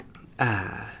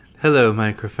Hello,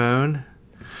 microphone.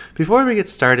 Before we get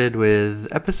started with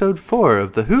episode 4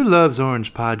 of the Who Loves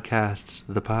Orange podcasts,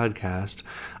 the podcast,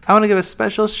 I want to give a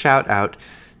special shout out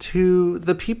to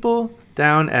the people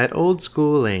down at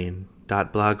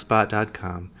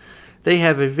oldschoollane.blogspot.com. They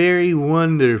have a very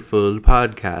wonderful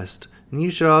podcast, and you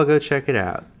should all go check it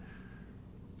out.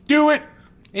 Do it!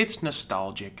 It's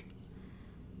nostalgic.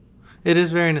 It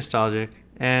is very nostalgic,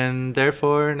 and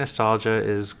therefore nostalgia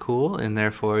is cool, and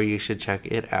therefore you should check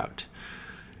it out.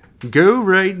 Go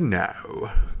right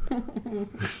now.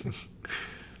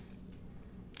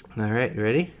 Alright, you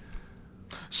ready?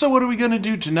 So what are we going to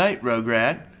do tonight,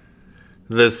 Rugrat?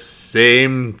 The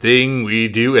same thing we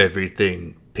do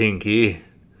everything, Pinky.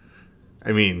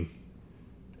 I mean,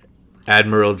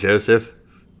 Admiral Joseph.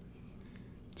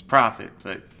 It's Prophet,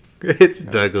 but... It's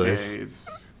Douglas. Okay, it's...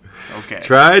 Okay.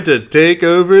 Try to take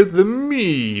over the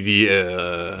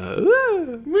media.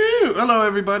 Woo! Hello,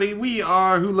 everybody. We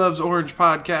are Who Loves Orange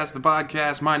Podcast, the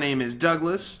podcast. My name is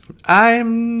Douglas.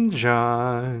 I'm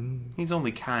John. He's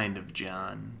only kind of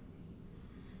John.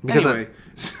 Because anyway.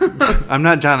 I'm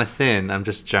not Jonathan, I'm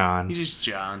just John. He's just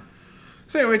John.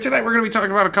 So anyway, tonight we're going to be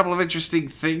talking about a couple of interesting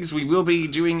things. We will be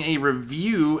doing a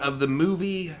review of the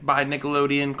movie by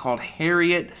Nickelodeon called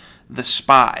Harriet the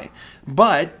Spy.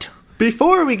 But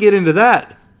before we get into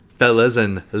that, fellas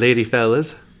and lady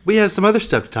fellas, we have some other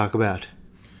stuff to talk about.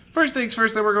 First things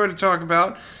first that we're going to talk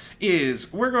about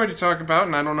is, and I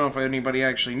don't know if anybody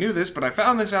actually knew this, but I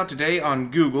found this out today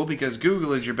on Google, because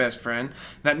Google is your best friend,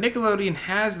 that Nickelodeon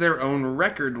has their own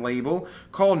record label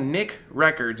called Nick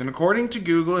Records. And according to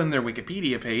Google and their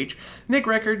Wikipedia page, Nick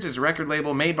Records is a record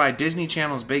label made by Disney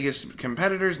Channel's biggest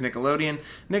competitors, Nickelodeon.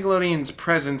 Nickelodeon's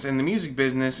presence in the music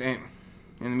business and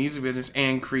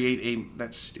create a...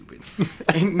 That's stupid.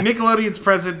 Nickelodeon's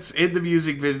presence in the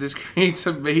music business creates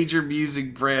a major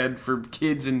music brand for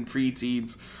kids and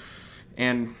preteens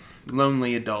and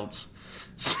lonely adults.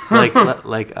 So, like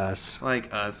us.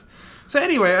 Like us. So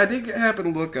anyway, I did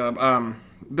happen to look up.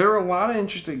 There are a lot of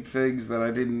interesting things that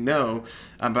I didn't know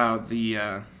about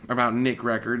about Nick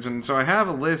Records, and so I have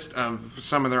a list of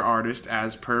some of their artists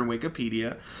as per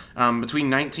Wikipedia. Between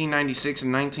 1996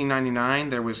 and 1999,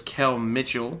 there was Kel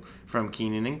Mitchell from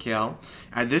Kenan and Kel.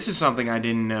 This is something I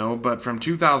didn't know, but from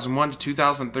 2001 to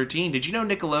 2013, did you know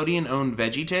Nickelodeon owned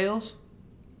VeggieTales?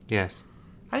 Yes.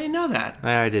 I didn't know that.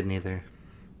 I didn't either.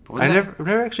 I've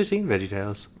never actually seen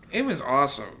VeggieTales. It was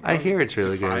awesome. I hear it's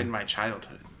really good. Defined my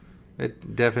childhood.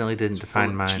 It definitely didn't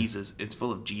define mine. Jesus. It's full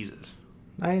of Jesus.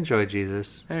 I enjoy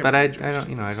Jesus, but I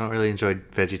don't I don't really enjoy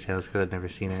VeggieTales because I've never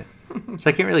seen it, so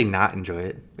I can't really not enjoy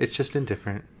it. It's just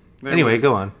indifferent. Anyway,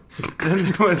 go on.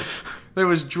 Then there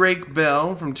was Drake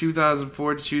Bell from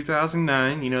 2004 to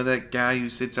 2009. You know, that guy who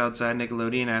sits outside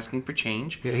Nickelodeon asking for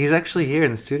change. Yeah, he's actually here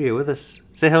in the studio with us.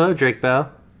 Say hello, Drake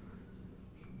Bell.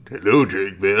 Hello,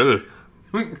 Drake Bell.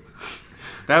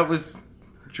 That was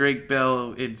Drake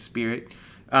Bell in spirit.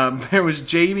 There was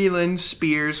Jamie Lynn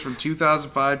Spears from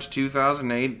 2005 to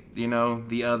 2008. You know,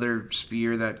 the other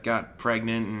Spear that got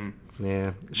pregnant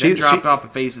and she dropped off the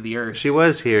face of the earth. She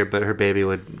was here, but her baby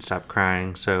would stop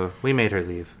crying, so we made her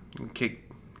leave. Kick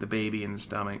the baby in the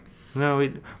stomach. No,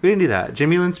 we didn't do that.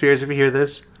 Jamie Lynn Spears, if you hear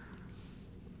this,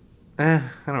 I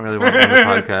don't really want you on the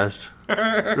podcast.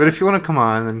 But if you want to come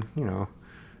on, then, you know,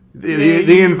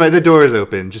 the door is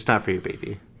open, just not for your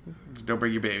baby. Just don't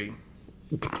bring your baby.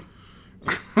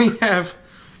 We have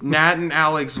Nat and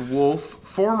Alex Wolf,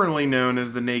 formerly known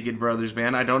as the Naked Brothers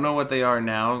Band. I don't know what they are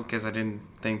now, because I didn't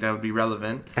think that would be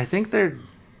relevant. I think they're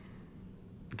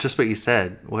just what you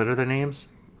said. What are their names?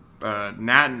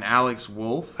 Nat and Alex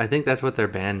Wolf. I think that's what their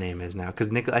band name is now, because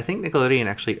I think Nickelodeon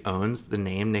actually owns the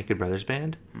name Naked Brothers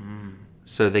Band,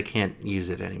 so they can't use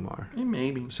it anymore.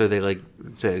 Maybe. So they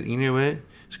said, you know what?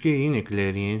 Screw you,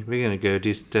 Nickelodeon. We're gonna go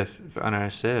do stuff on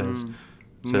ourselves.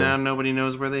 So, now nobody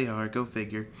knows where they are. Go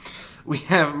figure. We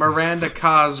have Miranda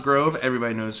Cosgrove.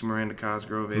 Everybody knows who Miranda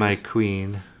Cosgrove is. My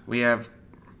queen. We have...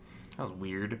 That was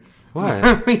weird.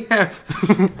 What? we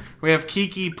have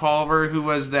Kiki Palmer, who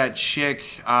was that chick...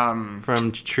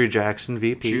 from True Jackson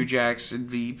VP. True Jackson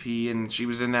VP, and she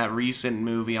was in that recent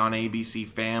movie on ABC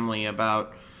Family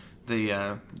about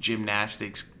the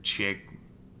gymnastics chick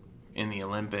in the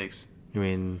Olympics. You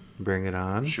mean Bring It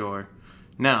On? Sure.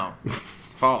 No.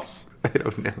 False. I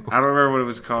don't know. I don't remember what it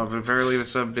was called, but apparently it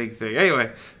was some big thing.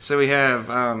 Anyway, so we have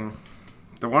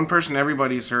the one person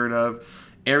everybody's heard of,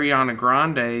 Ariana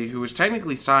Grande, who was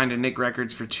technically signed to Nick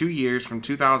Records for 2 years, from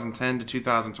 2010 to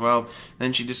 2012.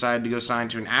 Then she decided to go sign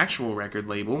to an actual record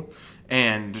label,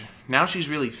 and now she's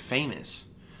really famous,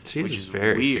 She's which is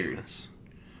very weird. famous.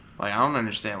 Like, I don't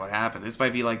understand what happened. This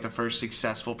might be like the first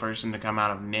successful person to come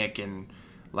out of Nick and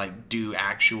like do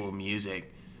actual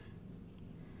music.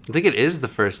 I think it is the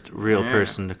first real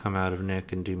person to come out of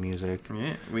Nick and do music.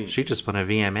 Yeah, she just won a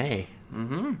VMA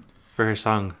for her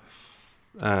song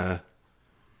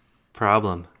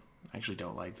Problem. I actually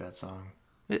don't like that song.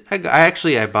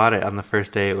 I bought it on the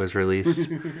first day it was released.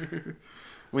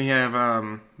 We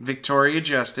have Victoria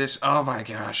Justice. Oh my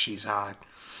gosh, she's hot.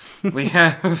 We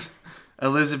have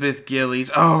Elizabeth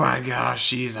Gillies. Oh my gosh,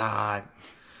 she's hot.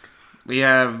 We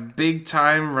have Big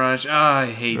Time Rush. Oh, I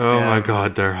hate them. Oh my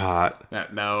god, they're hot.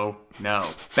 No.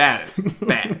 Bad.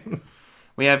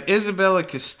 We have Isabella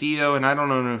Castillo, and I don't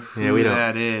know who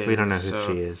that is. We don't know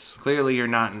who she is. Clearly, you're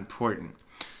not important.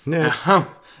 Next.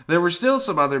 There were still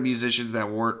some other musicians that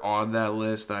weren't on that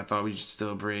list that I thought we should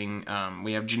still bring.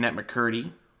 We have Jeanette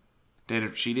McCurdy.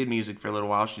 She did music for a little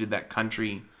while. She did that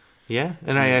country. Yeah,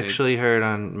 and music. I actually heard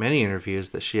on many interviews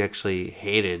that she actually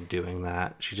hated doing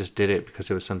that. She just did it because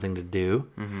it was something to do.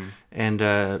 Mm-hmm. And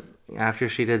after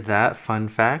she did that, fun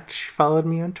fact, she followed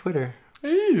me on Twitter.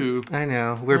 Ooh. I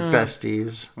know. We're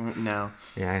besties. No.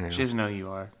 Yeah, I know. She doesn't know you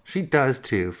are. She does,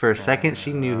 too. For a second,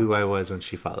 she knew who I was when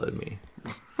she followed me.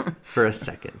 For a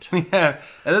second. Yeah.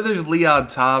 And then there's Leon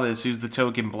Thomas, who's the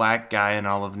token black guy in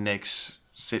all of Nick's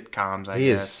sitcoms, I guess. He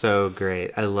is so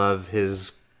great. I love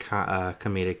his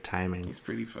comedic timing. He's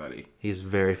pretty funny. He's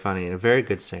very funny and a very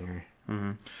good singer.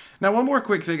 Mm-hmm. Now, one more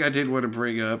quick thing I did want to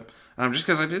bring up, just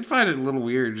because I did find it a little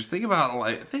weird. Just think about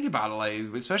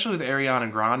it, especially with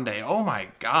Ariana Grande. Oh my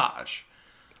gosh,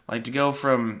 like to go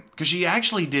from, because she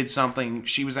actually did something.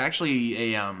 She was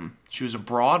actually she was a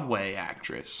Broadway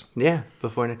actress. Yeah,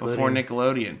 before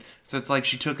Nickelodeon. So it's like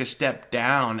she took a step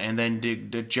down and then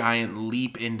did a giant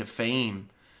leap into fame.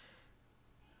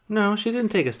 No, she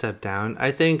didn't take a step down.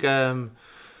 I think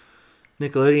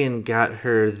Nickelodeon got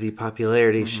her the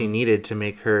popularity she needed to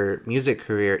make her music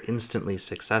career instantly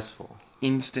successful.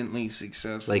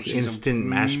 Like she's instant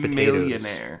mashed potatoes.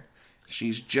 Millionaire.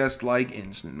 She's just like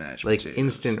instant mashed potatoes. Like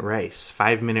instant rice.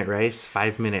 5-minute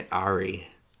 5-minute Ari.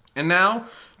 And now,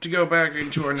 to go back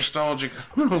into our nostalgic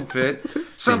little bit,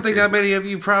 something that many of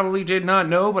you probably did not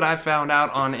know, but I found out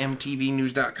on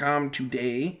MTVnews.com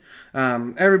today.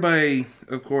 Everybody,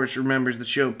 of course, remembers the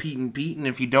show Pete and Pete, and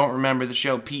if you don't remember the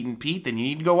show Pete and Pete, then you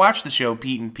need to go watch the show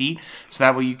Pete and Pete, so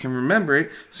that way you can remember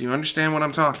it, so you understand what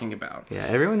I'm talking about. Yeah,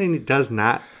 everyone who does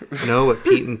not know what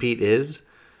Pete and Pete is,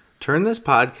 turn this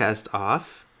podcast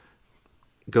off,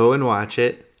 go and watch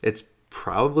it. It's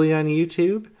probably on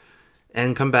YouTube.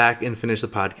 And come back and finish the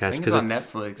podcast. I think it's on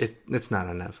Netflix. It's not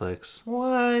on Netflix.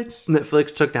 What?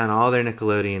 Netflix took down all their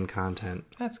Nickelodeon content.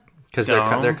 That's because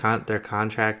their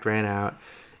contract ran out,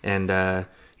 and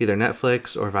either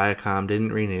Netflix or Viacom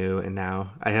didn't renew. And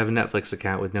now I have a Netflix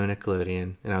account with no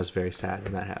Nickelodeon, and I was very sad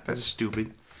when that happened. That's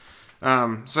stupid.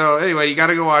 So anyway, you got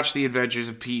to go watch The Adventures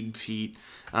of Pete and Pete.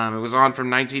 It was on from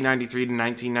 1993 to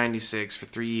 1996 for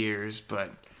 3 years,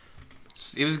 but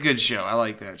it was a good show. I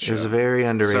like that show. It was a very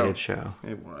underrated show.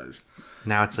 It was.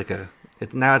 Now it's like a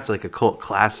cult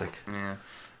classic. Yeah.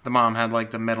 The mom had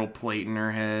like the metal plate in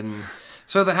her head.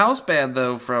 So the house band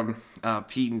though from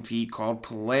Pete and Pete called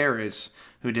Polaris,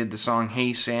 who did the song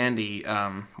Hey Sandy,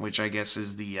 which I guess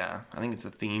is I think it's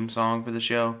the theme song for the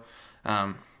show.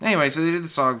 Anyway, so they did the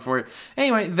song for it.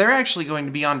 Anyway, they're actually going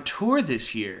to be on tour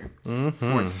this year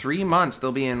for 3 months.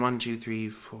 They'll be in 9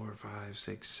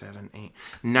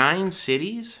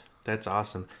 cities. That's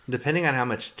awesome. Depending on how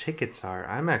much tickets are,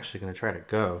 I'm actually going to try to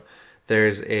go.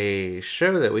 There's a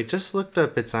show that we just looked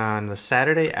up. It's on the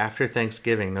Saturday after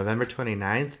Thanksgiving, November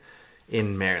 29th,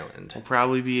 in Maryland. We'll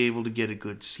probably be able to get a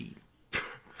good seat.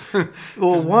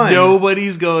 Well,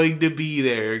 nobody's going to be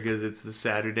there because it's the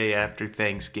Saturday after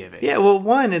Thanksgiving. Yeah, well,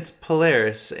 it's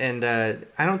Polaris, and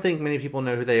I don't think many people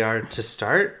know who they are to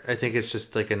start. I think it's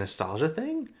just like a nostalgia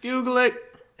thing. Google it.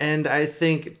 And I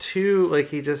think, too, like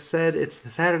he just said, it's the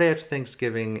Saturday after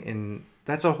Thanksgiving, and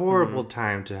that's a horrible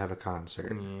time to have a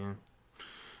concert. Yeah.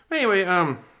 Anyway,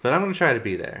 but I'm going to try to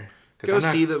be there.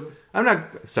 See them.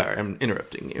 Sorry, I'm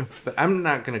interrupting you, but I'm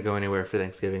not going to go anywhere for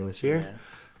Thanksgiving this year. Yeah.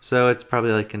 So it's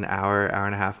probably like an hour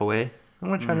and a half away. I'm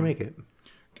going to try to make it.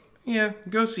 Yeah,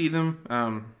 go see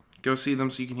them. Go see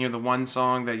them so you can hear the one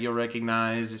song that you'll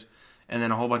recognize and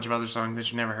then a whole bunch of other songs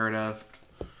that you never heard of.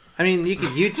 I mean, you could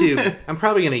YouTube. I'm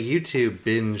probably going to YouTube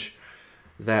binge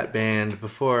that band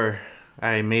before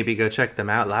I maybe go check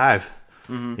them out live.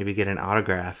 Mm-hmm. Maybe get an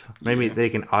autograph. Maybe they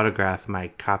can autograph my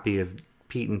copy of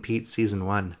Pete and Pete Season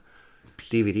 1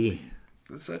 DVD.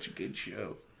 It's such a good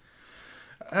show.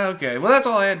 Okay, well, that's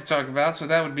all I had to talk about, so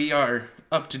that would be our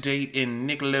up-to-date in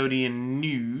Nickelodeon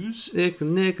news.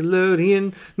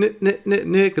 Nickelodeon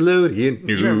news.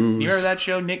 You remember that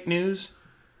show, Nick News?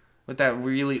 With that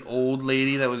really old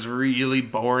lady that was really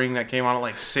boring that came on at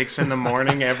like 6 in the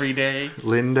morning every day?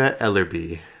 Linda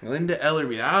Ellerby. Linda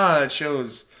Ellerby. That show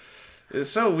was... It's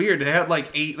so weird. They had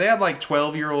like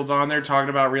 12-year-olds on there talking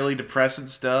about really depressing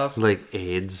stuff. Like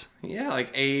AIDS. Yeah,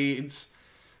 like AIDS,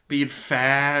 being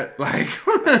fat, like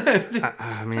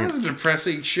I mean, that was a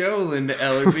depressing show, Linda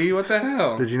Ellerby. What the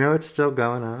hell? did you know it's still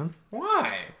going on?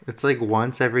 Why? It's like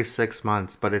once every 6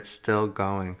 months, but it's still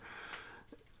going.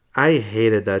 I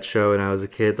hated that show when I was a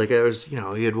kid. Like, it was,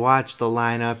 you'd watch the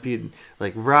lineup, you'd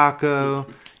like Rocco,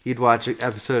 you'd watch an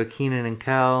episode of Kenan and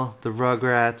Kel, the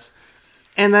Rugrats.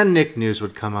 And then Nick News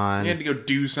would come on. You had to go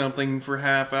do something for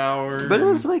half hour. But it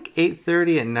was like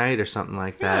 8:30 at night or something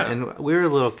like that. Yeah. And we were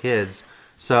little kids.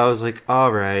 So I was like,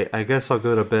 all right, I guess I'll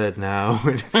go to bed now.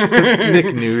 Because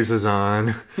Nick News is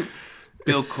on.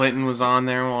 Bill Clinton was on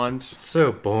there once. It's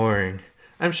so boring.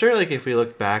 I'm sure like if we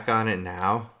look back on it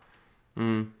now,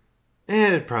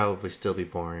 it'd probably still be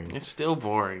boring. It's still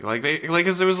boring.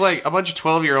 Because there was like a bunch of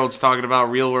 12-year-olds talking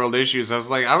about real world issues. I was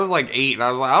like 8, and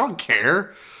I was like, I don't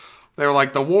care. They were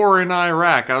like, the war in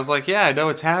Iraq. I was like, yeah, I know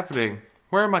it's happening.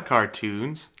 Where are my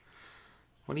cartoons?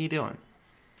 What are you doing?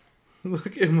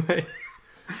 Look at my...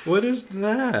 What is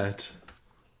that?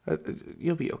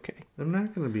 You'll be okay. I'm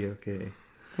not going to be okay.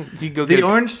 You go The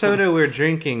orange soda we're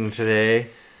drinking today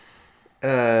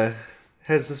has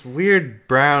this weird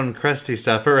brown crusty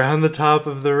stuff around the top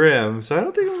of the rim, so I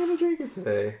don't think I'm going to drink it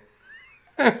today.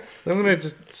 I'm going to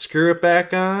just screw it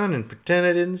back on and pretend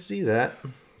I didn't see that.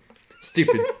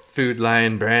 Stupid Food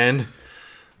Lion brand.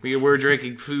 We're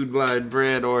drinking Food Line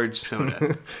brand orange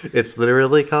soda. It's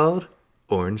literally called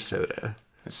orange soda.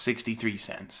 63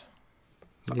 cents.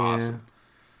 It's Yeah. awesome.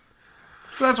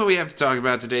 So that's what we have to talk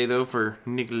about today, though, for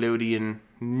Nickelodeon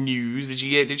news. Did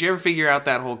you ever figure out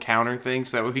that whole counter thing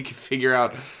so that we could figure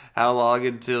out how long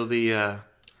until the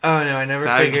Oh no, I never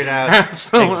time figured out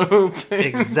capsule opens?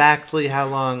 exactly how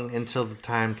long until the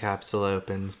time capsule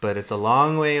opens, but it's a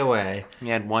long way away. You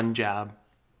had one job.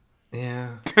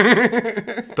 Yeah.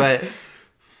 But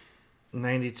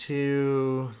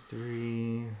 92,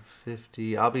 3,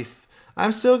 50.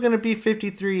 I'm still going to be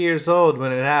 53 years old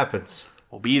when it happens.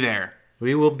 We'll be there.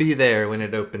 We will be there when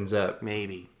it opens up.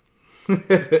 Maybe. All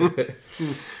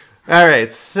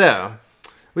right, so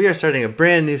we are starting a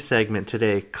brand new segment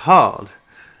today called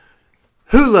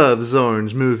Who Loves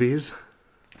Orange Movies?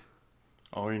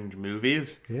 Orange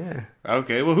movies? Yeah.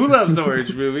 Okay, well, Who Loves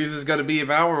Orange Movies is going to be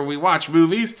about where we watch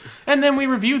movies and then we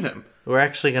review them. We're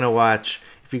actually going to watch,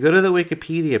 if you go to the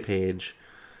Wikipedia page,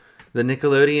 the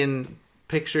Nickelodeon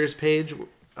Pictures page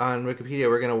on Wikipedia,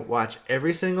 we're going to watch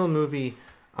every single movie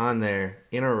on there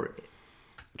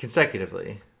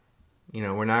consecutively.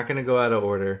 We're not going to go out of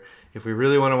order. If we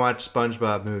really want to watch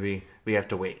SpongeBob movie, we have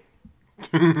to wait.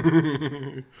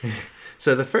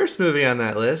 So the first movie on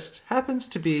that list happens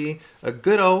to be a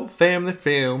good old family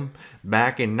film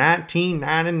back in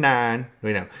 1999.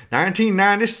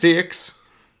 1996. It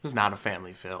was not a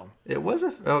family film. It was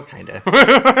kind of.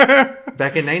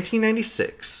 Back in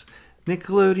 1996,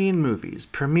 Nickelodeon Movies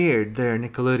premiered their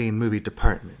Nickelodeon movie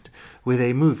department with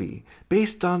a movie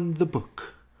based on the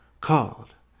book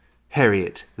called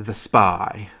Harriet the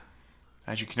Spy.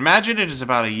 As you can imagine, it is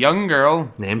about a young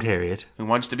girl Named Harriet. who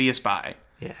wants to be a spy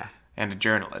Yeah. and a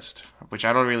journalist, which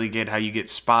I don't really get how you get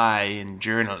spy and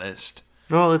journalist.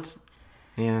 Well,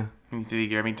 yeah. You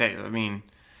figure, I mean,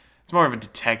 it's more of a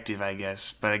detective, I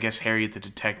guess, but I guess Harriet the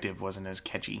detective wasn't as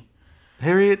catchy.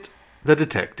 Harriet the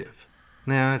detective.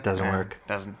 No, it doesn't work.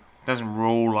 Doesn't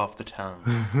roll off the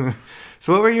tongue.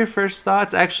 So what were your first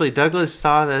thoughts? Actually, Douglas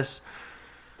saw this.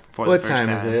 For What the first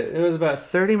time is it? It was about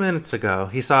 30 minutes ago.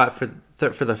 He saw it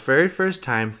for the very first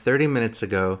time 30 minutes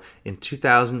ago in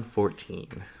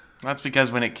 2014. That's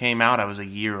because when it came out, I was a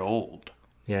year old.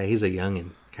 Yeah, he's a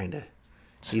youngin', kind of.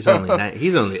 He's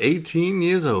only 18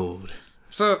 years old.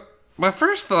 So, my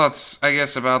first thoughts, I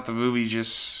guess, about the movie,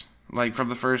 just like from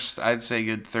the first, I'd say,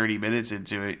 good 30 minutes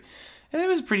into it, and it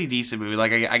was a pretty decent movie.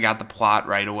 Like, I got the plot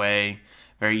right away.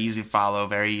 Very easy to follow,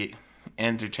 very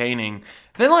entertaining.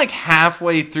 Then, like,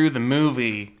 halfway through the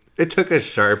movie, It took a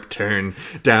sharp turn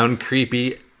down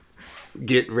creepy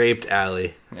get raped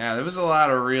alley. yeah, there was a lot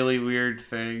of really weird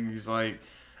things. Like,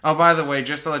 oh, by the way,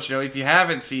 just to let you know, if you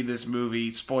haven't seen this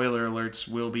movie, spoiler alerts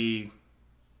will be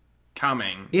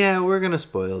coming. Yeah, we're gonna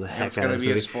spoil the heck It's out going of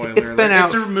to this be movie. a spoiler It's been alert. out.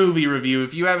 It's a movie review.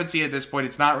 If you haven't seen it at this point,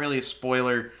 it's not really a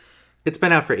spoiler. It's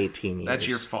been out for 18 years. That's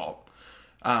your fault.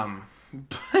 But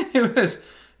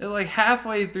it like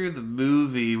halfway through the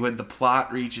movie, when the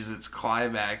plot reaches its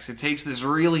climax, it takes this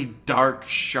really dark,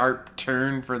 sharp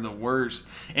turn for the worse.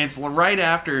 And it's right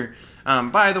after,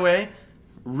 by the way,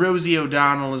 Rosie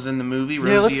O'Donnell is in the movie.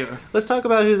 Let's talk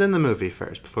about who's in the movie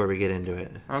first before we get into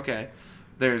it. Okay.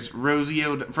 There's Rosie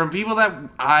O'Donnell. From people that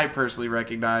I personally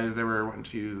recognize, there were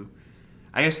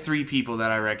 3 people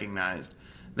that I recognized.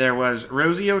 There was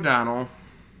Rosie O'Donnell.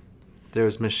 There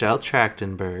was Michelle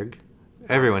Trachtenberg.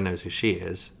 Everyone knows who she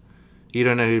is. You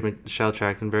don't know who Michelle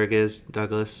Trachtenberg is,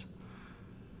 Douglas?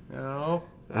 No.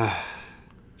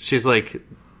 She's like,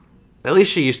 at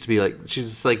least she used to be like,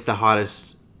 she's like the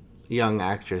hottest young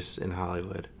actress in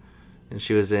Hollywood. And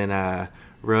she was in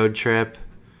Road Trip.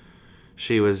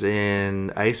 She was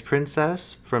in Ice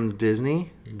Princess from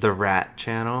Disney, the Rat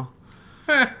Channel.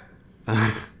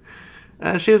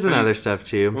 She was in other stuff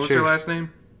too. What was her last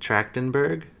name?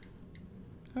 Trachtenberg.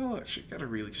 Oh, look, she got a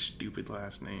really stupid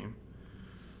last name.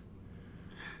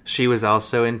 She was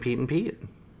also in Pete and Pete.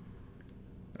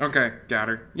 Okay, got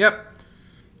her. Yep.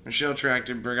 Michelle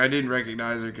Trachtenberg. I didn't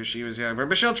recognize her because she was young, but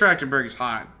Michelle Trachtenberg is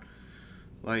hot.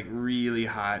 Like, really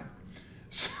hot.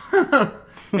 So,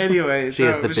 anyway, so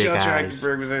Michelle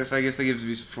Trachtenberg was this. I guess that gives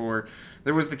me 4.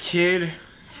 There was the kid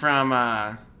from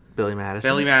Billy Madison.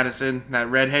 Billy Madison, that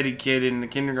redheaded kid in the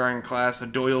kindergarten class, a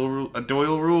Doyle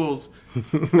Rules.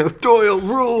 Doyle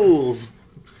Rules.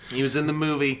 He was in the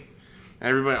movie.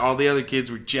 Everybody, all the other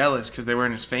kids were jealous because they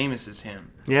weren't as famous as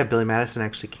him. Yeah, Billy Madison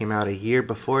actually came out a year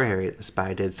before Harriet the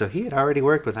Spy did, so he had already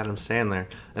worked with Adam Sandler,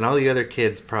 and all the other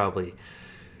kids probably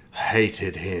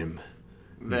hated him.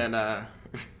 Then,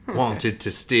 wanted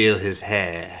to steal his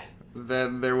hair.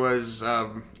 Then there was,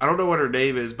 I don't know what her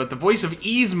name is, but the voice of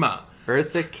Yzma.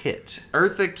 Eartha Kitt.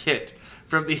 Eartha Kitt.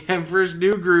 From The Emperor's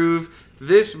New Groove,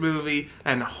 this movie,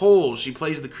 and Holes. She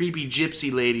plays the creepy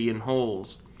gypsy lady in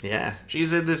Holes. Yeah.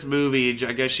 She's in this movie.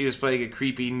 I guess she was playing a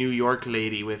creepy New York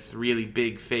lady with really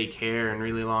big fake hair and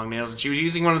really long nails. And she was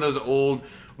using one of those old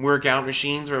workout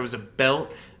machines where it was a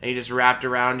belt and you just wrapped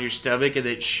around your stomach and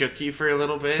it shook you for a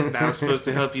little bit. That was supposed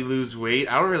to help you lose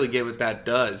weight. I don't really get what that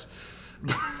does.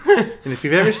 And if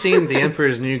you've ever seen The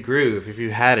Emperor's New Groove, if you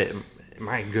had it,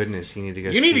 my goodness, you need to go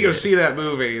see it. You need to go see that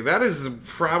movie. That is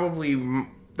probably...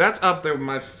 That's up there with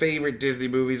my favorite Disney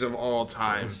movies of all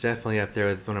time. It's definitely up there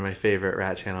with one of my favorite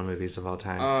Rat Channel movies of all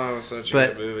time. Oh, such a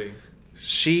good movie.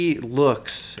 She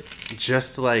looks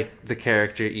just like the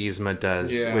character Yzma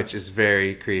does, which is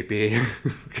very creepy.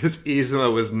 Because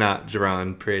Yzma was not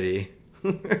drawn pretty.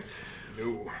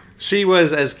 No. She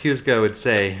was, as Cusco would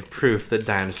say, proof that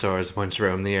dinosaurs once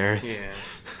roamed the earth. Yeah.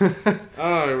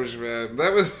 Oh, it was bad.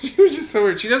 She was just so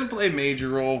weird. She doesn't play a major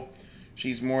role.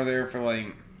 She's more there for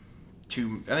like...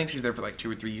 I think she's there for like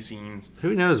 2 or 3 scenes.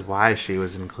 Who knows why she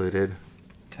was included?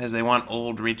 Because they want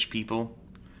old rich people.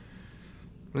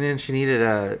 And then they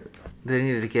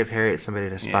needed to give Harriet somebody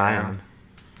to spy on.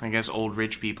 I guess old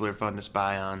rich people are fun to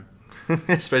spy on.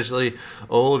 Especially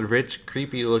old, rich,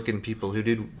 creepy-looking people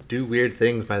who do weird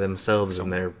things by themselves in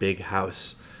their big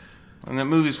house. And that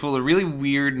movie's full of really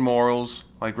weird morals.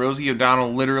 Like Rosie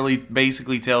O'Donnell literally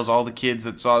basically tells all the kids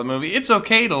that saw the movie, it's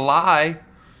okay to lie.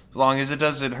 As long as it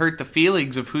doesn't hurt the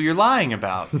feelings of who you're lying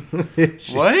about.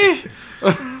 What?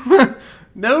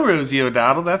 No, Rosie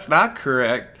O'Donnell, that's not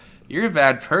correct. You're a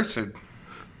bad person.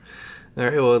 All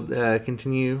right, well,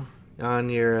 continue on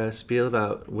your spiel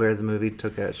about where the movie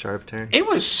took a sharp turn. It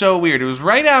was so weird. It was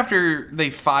right after they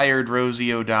fired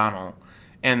Rosie O'Donnell.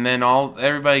 And then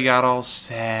everybody got all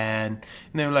sad.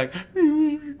 And they were like...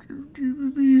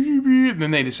 And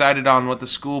then they decided on what the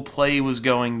school play was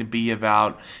going to be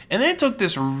about. And then it took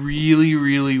this really,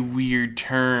 really weird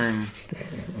turn.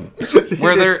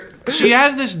 Where she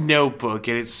has this notebook,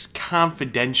 and it's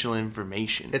confidential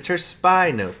information. It's her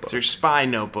spy notebook. It's her spy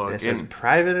notebook. And it says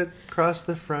private across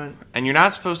the front. And you're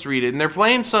not supposed to read it. And they're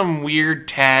playing some weird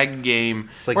tag game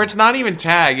where it's not even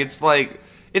tag. It's like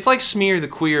Smear the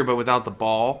Queer, but without the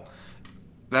ball.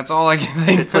 That's all I can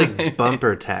think. It's like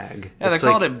bumper tag. Yeah, they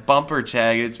called it bumper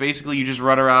tag. It's basically you just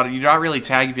run around. You're not really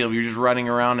tagging people. You're just running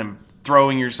around and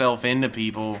throwing yourself into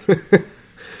people.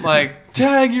 Like,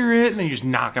 tag, you're it. And then you just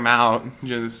knock them out.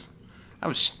 That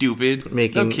was stupid.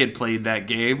 No kid played that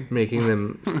game. Making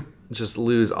them just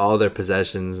lose all their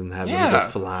possessions and have them go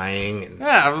flying.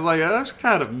 Yeah, I was like, oh, that's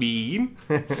kind of mean.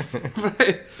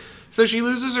 So she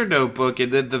loses her notebook,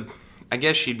 and then I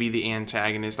guess she'd be the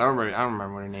antagonist. I don't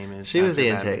remember what her name is. She was the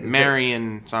antagonist.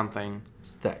 Marion something.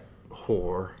 It's that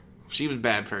whore. She was a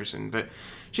bad person, but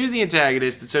she was the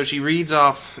antagonist. And so she reads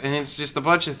off, and it's just a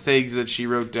bunch of things that she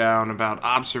wrote down about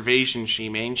observations she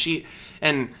made.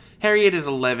 And Harriet is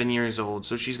 11 years old,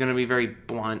 so she's going to be very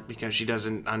blunt because she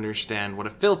doesn't understand what a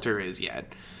filter is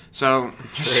yet. So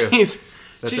she's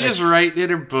just writing in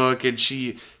her book, and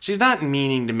she's not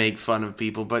meaning to make fun of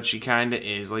people, but she kind of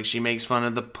is. Like, she makes fun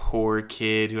of the poor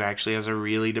kid who actually has a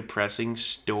really depressing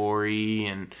story,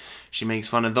 and she makes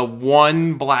fun of the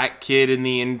one black kid in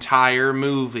the entire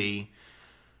movie,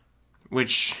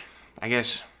 which, I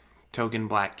guess, token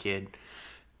black kid.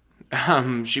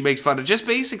 She makes fun of just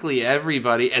basically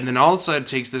everybody, and then all of a sudden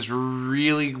takes this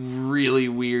really, really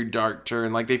weird dark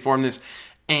turn. Like, they form this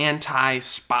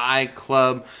anti-spy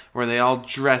club where they all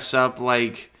dress up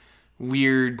like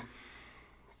weird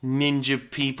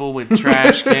ninja people with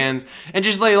trash cans and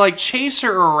just like chase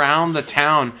her around the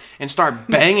town and start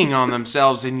banging on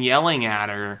themselves and yelling at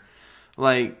her.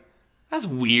 Like, that's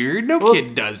weird. No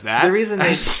kid does that. The reason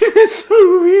it's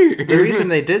so weird. The reason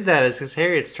they did that is because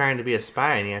Harriet's trying to be a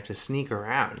spy and you have to sneak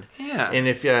around. Yeah. And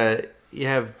if you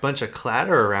have a bunch of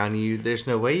clatter around you, there's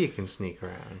no way you can sneak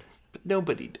around. But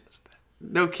nobody does that.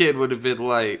 No kid would have been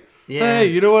like, yeah. Hey,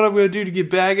 you know what I'm going to do to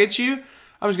get back at you?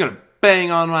 I'm just going to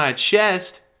bang on my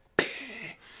chest.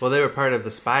 Well, they were part of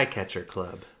the Spy Catcher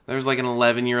Club. There was like an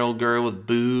 11-year-old girl with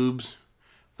boobs.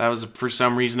 That was, for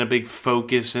some reason, a big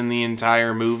focus in the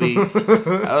entire movie. That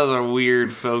was a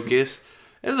weird focus.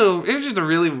 It was just a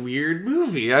really weird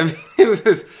movie. I mean,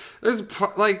 there's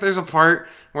a part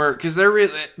where, because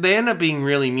they end up being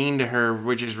really mean to her,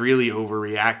 which is really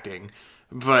overreacting.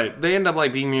 But they end up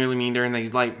like being really mean to her, and they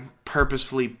like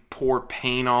purposefully pour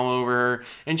paint all over her,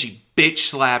 and she bitch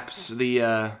slaps the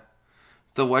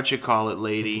whatchamacallit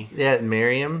lady. Yeah,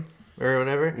 Miriam. Or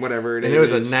whatever. Whatever it is. And there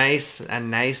was a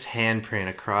nice handprint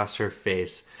across her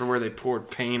face. For where they poured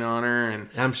paint on her. And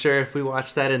I'm sure if we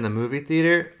watched that in the movie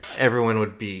theater, everyone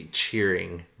would be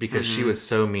cheering because she was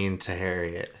so mean to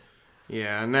Harriet.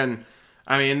 Yeah, and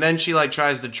then she like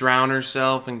tries to drown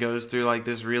herself and goes through like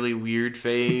this really weird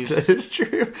phase. That is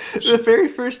true. The very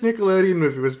first Nickelodeon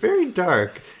movie was very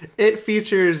dark. It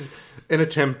features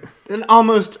an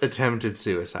almost attempted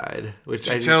suicide, which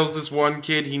she tells this one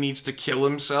kid he needs to kill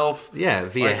himself. Yeah,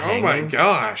 via hanging. Oh my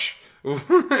gosh.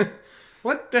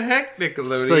 What the heck,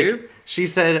 Nickelodeon? Like, she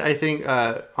said, I think,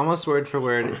 almost word for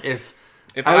word, if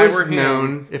I were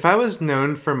him, if I was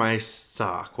known for my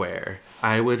sock wear,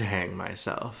 I would hang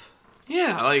myself.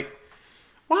 Yeah, like,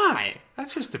 why?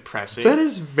 That's just depressing. That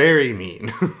is very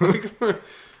mean. That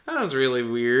was really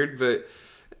weird, but...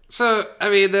 So, I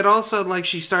mean, then all of a sudden, like,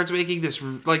 she starts making this,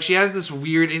 like, she has this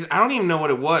weird, I don't even know what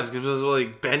it was, because it was,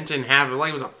 like, bent in half,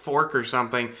 like it was a fork or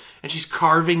something, and she's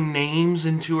carving names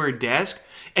into her desk,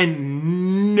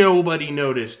 and nobody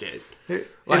noticed it. And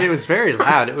it was very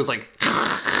loud. It was like...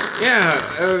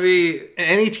 Yeah, I mean...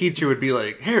 Any teacher would be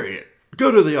like, Harriet,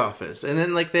 go to the office. And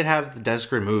then, like, they'd have the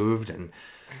desk removed,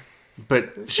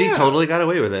 but she totally got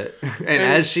away with it. And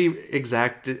as she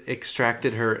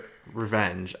extracted her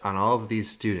revenge on all of these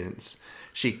students,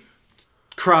 she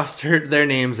crossed their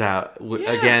names out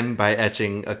again by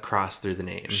etching a cross through the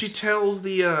names. She tells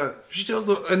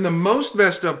and the most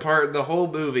messed up part of the whole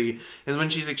movie is when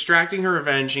she's extracting her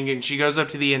revenge and she goes up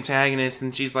to the antagonist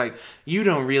and she's like, you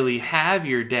don't really have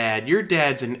your dad. Your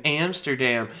dad's in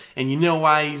Amsterdam. And you know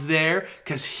why he's there?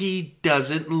 Because he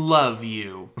doesn't love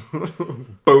you.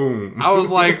 Boom. I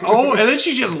was like, oh, and then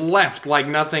she just left like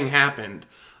nothing happened.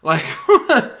 Like,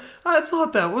 I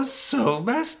thought that was so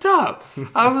messed up.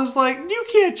 I was like, you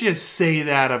can't just say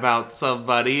that about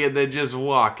somebody and then just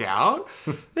walk out.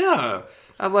 Yeah.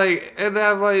 I'm like,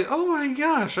 oh my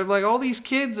gosh. I'm like, all these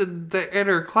kids in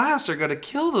her class are going to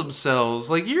kill themselves.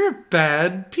 Like, you're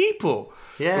bad people.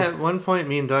 Yeah, at one point,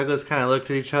 me and Douglas kind of looked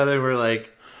at each other and we're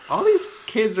like, all these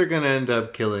kids are going to end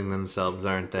up killing themselves,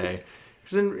 aren't they?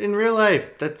 Because in real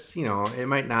life, that's, it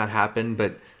might not happen,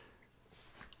 but...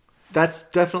 That's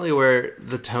definitely where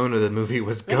the tone of the movie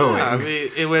was going. Yeah, I mean,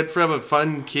 it went from a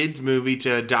fun kids movie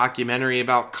to a documentary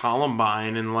about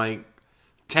Columbine in like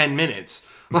 10 minutes.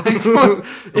 Like,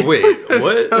 wait,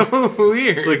 what? So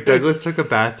weird. It's like Douglas took a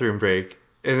bathroom break,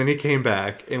 and then he came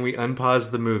back, and we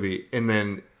unpaused the movie, and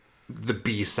then the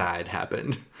B-side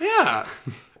happened. Yeah.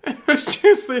 It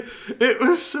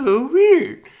was so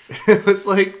weird. It was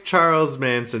like Charles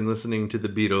Manson listening to the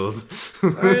Beatles.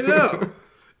 I know.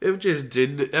 It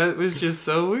was just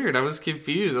so weird. I was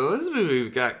confused. Oh, this movie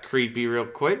got creepy real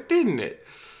quick, didn't it?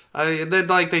 Then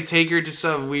like they take her to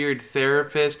some weird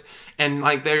therapist, and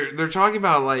like they're talking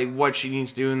about like what she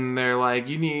needs to do, and they're like,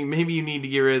 maybe you need to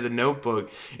get rid of the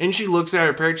notebook. And she looks at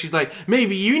her parents. She's like,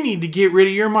 maybe you need to get rid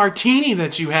of your martini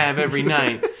that you have every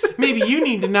night. maybe you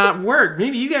need to not work.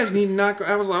 Maybe you guys need to not go.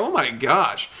 I was like, oh my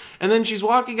gosh. And then she's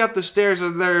walking up the stairs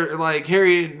and they're like,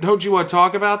 Harry, don't you want to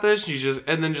talk about this?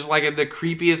 And then just like in the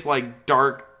creepiest, like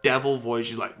dark devil voice,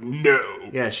 she's like, no.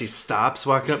 Yeah, she stops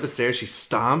walking up the stairs. She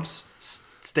stomps,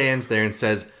 stands there and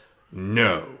says,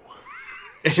 no.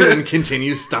 And then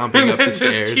continues stomping up the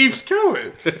stairs. And it just keeps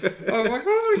going. I was like,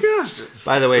 oh my gosh.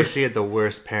 By the way, she had the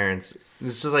worst parents.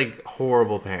 It's just like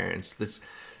horrible parents. This,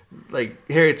 like,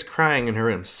 Harriet's crying in her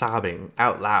room, sobbing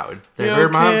out loud. Her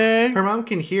mom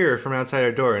can hear her from outside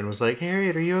her door and was like,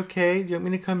 Harriet, are you okay? Do you want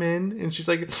me to come in? And she's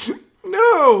like,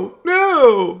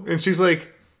 no. And she's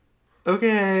like,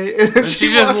 okay. And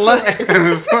she just left. It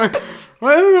was like,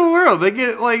 what in the world?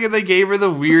 They gave her the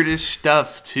weirdest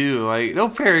stuff too. Like, no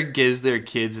parent gives their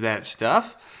kids that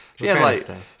stuff. She had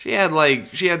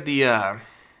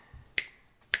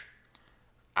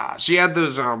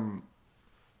those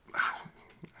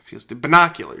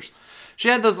binoculars. She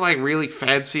had those like really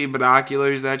fancy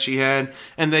binoculars that she had,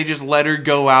 and they just let her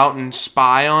go out and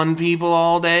spy on people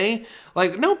all day.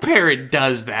 Like, no parent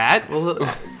does that. Well,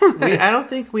 I don't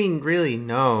think we really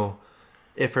know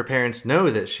if her parents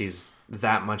know that she's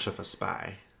that much of a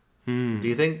spy. Do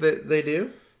you think that they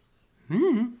do? I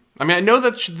mean, I know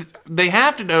that they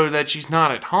have to know that she's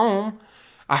not at home.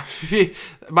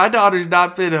 My daughter's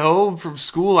not been home from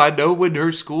school. I know when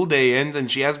her school day ends,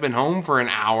 and she has been home for an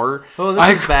hour. Well,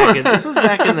 this was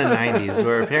back in the 90s,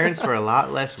 where parents were a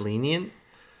lot less lenient.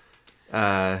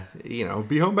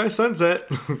 Be home by sunset.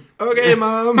 Okay,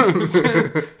 Mom.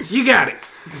 You got it.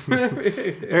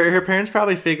 Her parents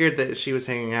probably figured that she was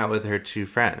hanging out with her two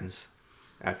friends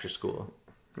after school.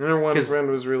 And her one friend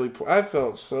was really poor. I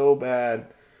felt so bad.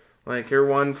 Like, her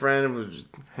one friend was,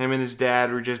 him and his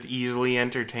dad were just easily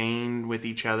entertained with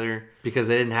each other. Because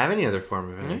they didn't have any other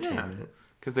form of entertainment.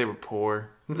 Because they were poor.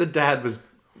 The dad was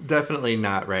definitely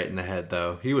not right in the head,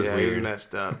 though. He was weird. He was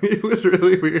messed up. He was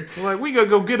really weird. Like, we gotta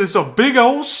go get us a big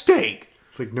old steak.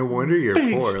 It's like, no wonder you're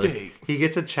poor. Steak. Like, he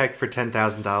gets a check for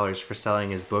 $10,000 for selling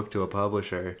his book to a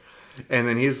publisher. And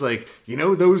then he's like,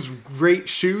 those great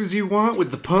shoes you want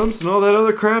with the pumps and all that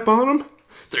other crap on them?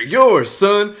 They're yours,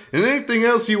 son, and anything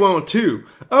else you want, too.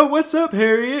 Oh, what's up,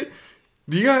 Harriet?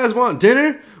 Do you guys want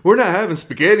dinner? We're not having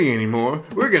spaghetti anymore.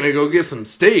 We're gonna go get some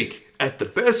steak at the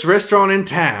best restaurant in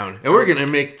town, and we're gonna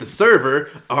make the server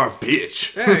our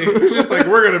bitch. Yeah, it was just like,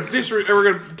 we're gonna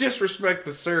disrespect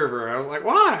the server. I was like,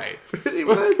 why? Pretty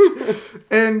much.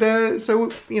 And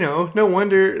so, no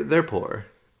wonder they're poor.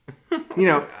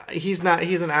 He's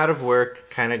an out of work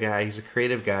kind of guy. He's a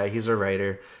creative guy. He's a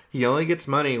writer. He only gets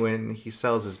money when he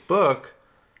sells his book.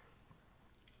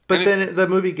 But then the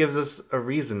movie gives us a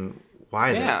reason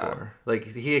why they're poor.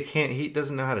 Like, he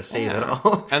doesn't know how to save it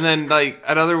all. And then, like,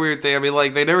 another weird thing, I mean,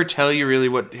 like, they never tell you really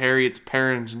what Harriet's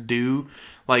parents do.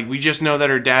 Like, we just know that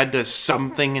her dad does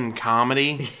something in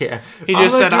comedy. Yeah. He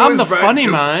just said, I'm the funny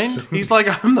mind. He's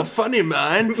like, I'm the funny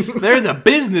mind. They're the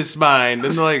business mind.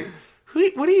 And they're like,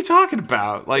 what are you talking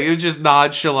about? Like, it was just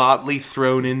nonchalantly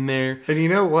thrown in there. And you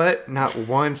know what? Not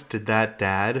once did that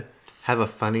dad have a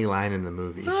funny line in the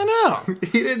movie. I know.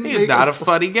 He's not a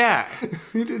funny guy.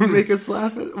 He didn't make us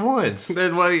laugh at once.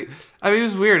 Then, like, I mean, it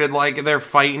was weird. And, like, they're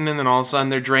fighting, and then all of a sudden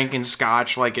they're drinking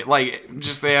scotch.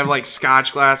 They have, like,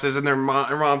 scotch glasses, and their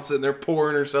mom's sitting there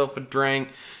pouring herself a drink,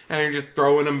 and they're just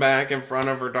throwing them back in front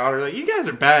of her daughter. Like, you guys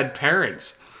are bad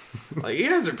parents. Like, you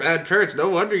guys are bad parents. No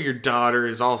wonder your daughter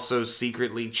is also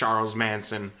secretly Charles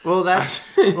Manson. Well, I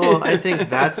think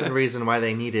that's the reason why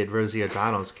they needed Rosie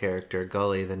O'Donnell's character,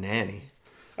 Gully the nanny.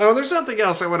 Oh, there's something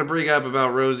else I want to bring up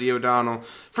about Rosie O'Donnell.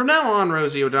 From now on,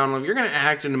 Rosie O'Donnell, if you're going to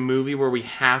act in a movie where we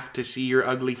have to see your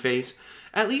ugly face,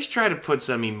 at least try to put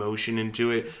some emotion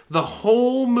into it. The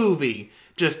whole movie,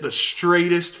 just the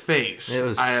straightest face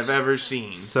I have ever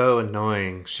seen. So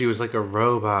annoying. She was like a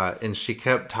robot, and she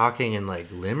kept talking in like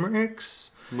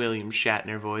limericks. William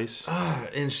Shatner voice.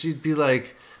 And she'd be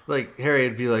like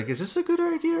Harriet'd be like, is this a good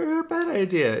idea or a bad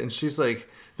idea? And she's like,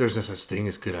 there's no such thing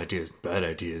as good ideas and bad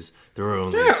ideas. There are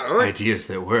only ideas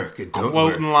that work and don't work.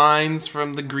 Quoting lines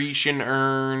from the Grecian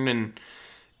urn, and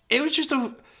it was just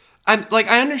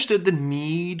I understood the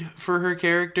need for her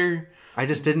character. I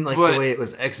just didn't like the way it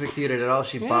was executed at all.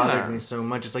 She bothered me so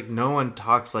much. It's like no one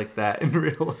talks like that in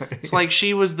real life. It's like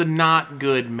she was the not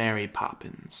good Mary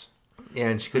Poppins. Yeah,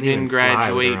 and she didn't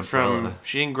graduate from.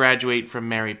 She didn't graduate from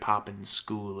Mary Poppins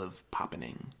School of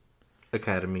Poppening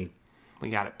Academy. We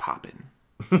got it poppin'.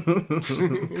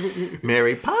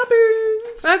 Mary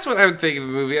Poppins. That's what I would think of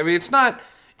the movie. I mean,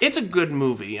 it's a good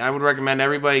movie. I would recommend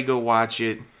everybody go watch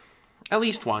it at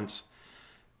least once.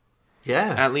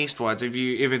 Yeah, at least once. If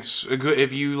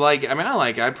you like, I mean, I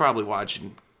like it. I'd probably watch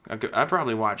it I'd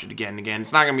probably watch it again and again.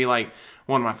 It's not going to be like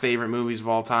one of my favorite movies of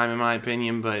all time, in my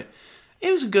opinion, but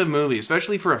it was a good movie,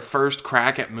 especially for a first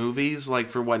crack at movies, like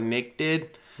for what Nick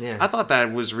did. Yeah. I thought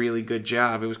that was a really good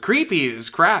job. It was creepy as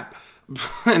crap,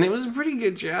 and it was a pretty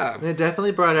good job. And it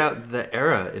definitely brought out the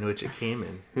era in which it came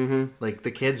in. Mm-hmm. Like,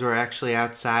 the kids were actually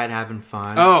outside having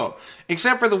fun. Oh,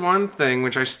 except for the one thing,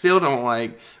 which I still don't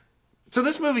like. So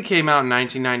this movie came out in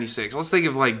 1996. Let's think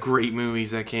of, like, great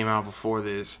movies that came out before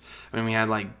this. I mean, we had,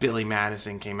 like, Billy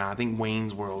Madison came out. I think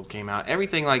Wayne's World came out.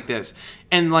 Everything like this.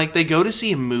 And, like, they go to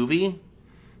see a movie,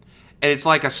 and it's,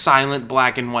 like, a silent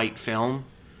black and white film.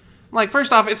 Like,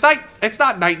 first off, it's not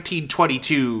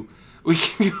 1922. We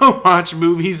can go watch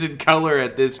movies in color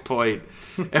at this point.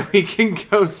 And we can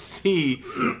go see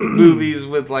movies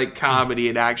with, like, comedy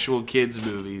and actual kids'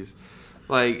 movies.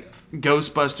 Like,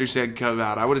 Ghostbusters had come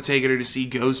out. I would have taken her to see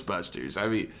Ghostbusters. I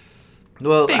mean,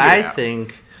 well, I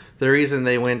think the reason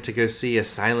they went to go see a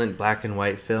silent black and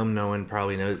white film no one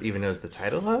probably even knows the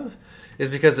title of is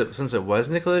because since it was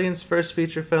Nickelodeon's first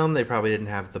feature film, they probably didn't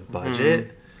have the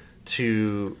budget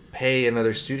to pay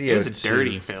another studio. It was a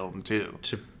dirty film, too.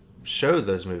 To show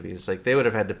those movies. Like, they would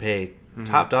have had to pay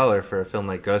top dollar for a film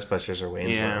like Ghostbusters or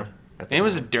Wayne's World. And it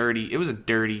was a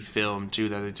dirty film too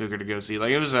that they took her to go see. Like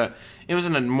it was a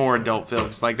more adult film.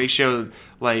 It's like they showed,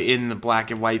 like, in the black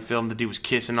and white film, the dude was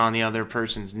kissing on the other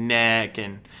person's neck,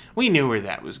 and we knew where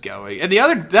that was going. And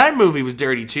that movie was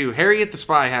dirty too. Harriet the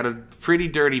Spy had a pretty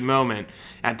dirty moment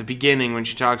at the beginning when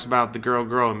she talks about the girl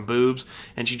growing boobs,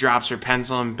 and she drops her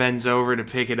pencil and bends over to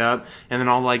pick it up, and then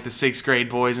all, like, the 6th grade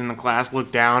boys in the class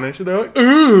look down and they're like,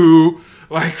 ooh,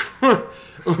 like.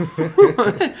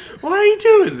 Why are you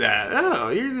doing that? Oh,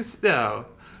 you're just bad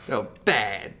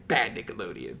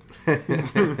Nickelodeon.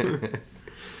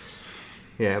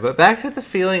 Yeah, but back to the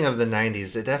feeling of the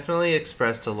 90s, it definitely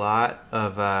expressed a lot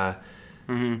of how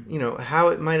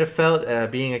it might have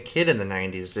felt being a kid in the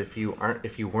 90s if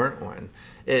you weren't one.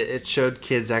 It showed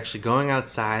kids actually going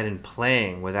outside and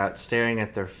playing without staring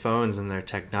at their phones and their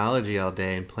technology all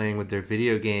day and playing with their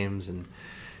video games, and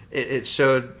it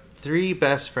showed 3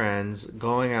 best friends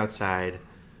going outside,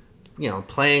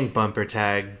 playing bumper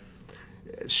tag,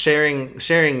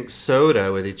 sharing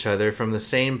soda with each other from the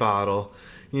same bottle.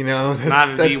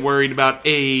 Not to be worried about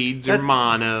AIDS or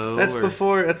mono. That's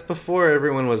before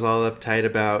everyone was all uptight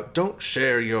about don't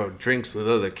share your drinks with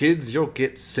other kids, you'll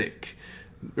get sick.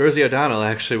 Rosie O'Donnell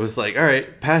actually was like, all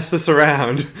right, pass this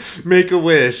around. Make a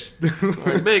wish.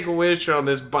 Make a wish on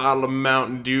this bottle of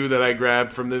Mountain Dew that I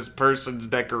grabbed from this person's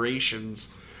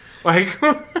decorations. Like,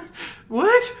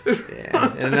 what?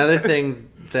 Yeah. And another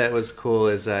thing that was cool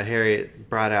is Harriet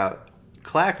brought out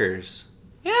clackers.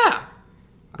 Yeah.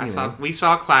 We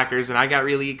saw clackers, and I got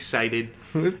really excited.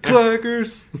 With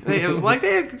clackers. It was like,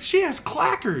 hey, she has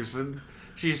clackers. And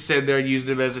she said they're using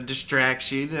them as a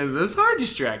distraction. And it was hard to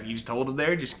distract. You just hold them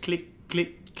there, just click,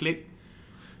 click, click.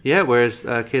 Yeah, whereas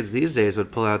kids these days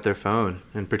would pull out their phone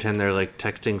and pretend they're, like,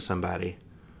 texting somebody.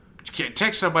 You can't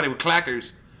text somebody with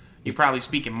clackers. You're probably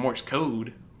speaking Morse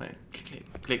code. Like,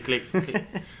 click, click, click, click.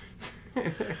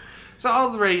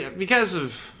 So because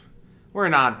of we're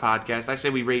an odd podcast, I say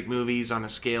we rate movies on a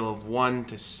scale of 1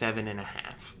 to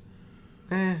 7.5.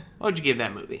 What would you give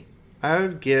that movie? I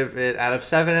would give it, out of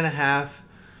 7.5,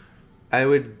 I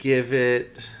would give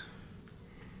it,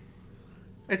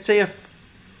 I'd say a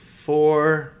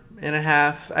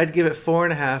 4.5. I'd give it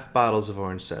 4.5 bottles of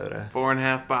orange soda.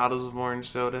 4.5 bottles of orange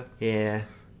soda? Yeah.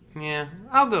 Yeah,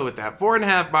 I'll go with that.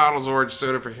 4.5 bottles of orange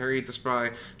soda for Harriet the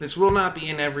Spy. This will not be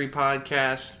in every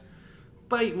podcast,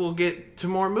 but we'll get to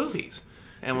more movies,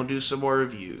 and we'll do some more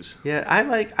reviews. Yeah, I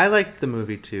like the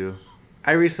movie too.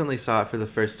 I recently saw it for the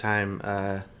first time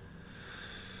a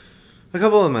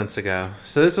couple of months ago.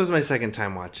 So this was my second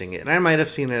time watching it, and I might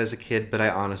have seen it as a kid, but I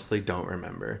honestly don't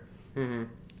remember. Mm-hmm.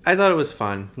 I thought it was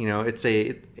fun. It's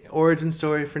a origin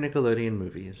story for Nickelodeon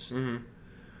movies. Mm-hmm.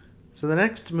 So the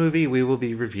next movie we will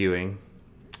be reviewing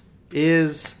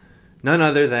is none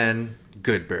other than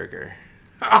Good Burger.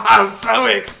 Oh, I'm so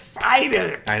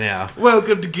excited! I know.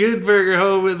 Welcome to Good Burger,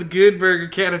 home with the Good Burger.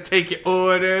 Can I take your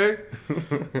order?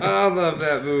 I love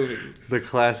that movie. The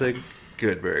classic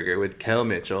Good Burger with Kel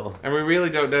Mitchell. And we really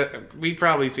don't know. We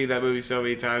probably see that movie so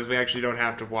many times, we actually don't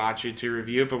have to watch it to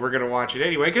review it, but we're going to watch it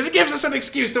anyway, because it gives us an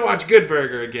excuse to watch Good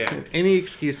Burger again. Any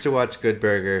excuse to watch Good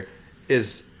Burger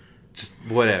is just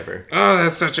whatever. Oh,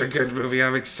 that's such a good movie.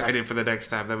 I'm excited for the next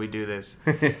time that we do this.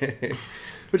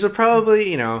 Which will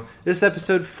probably, this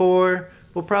episode 4,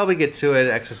 we'll probably get to it,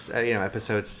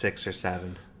 episode 6 or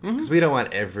 7. Because we don't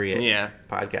want every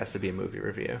podcast to be a movie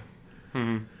review.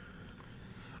 Mm-hmm.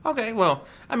 Okay, well,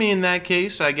 I mean, in that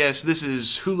case, I guess this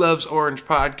is Who Loves Orange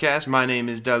podcast. My name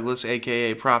is Douglas,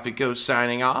 a.k.a. Prophet Ghost,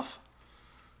 signing off.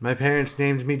 My parents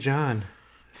named me John.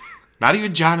 Not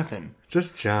even Jonathan.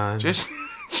 Just John. Just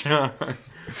John.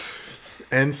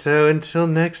 And so until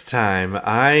next time,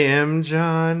 I am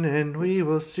John, and we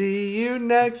will see you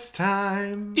next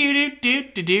time.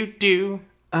 Do.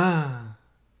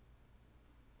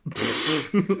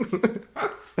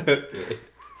 Okay.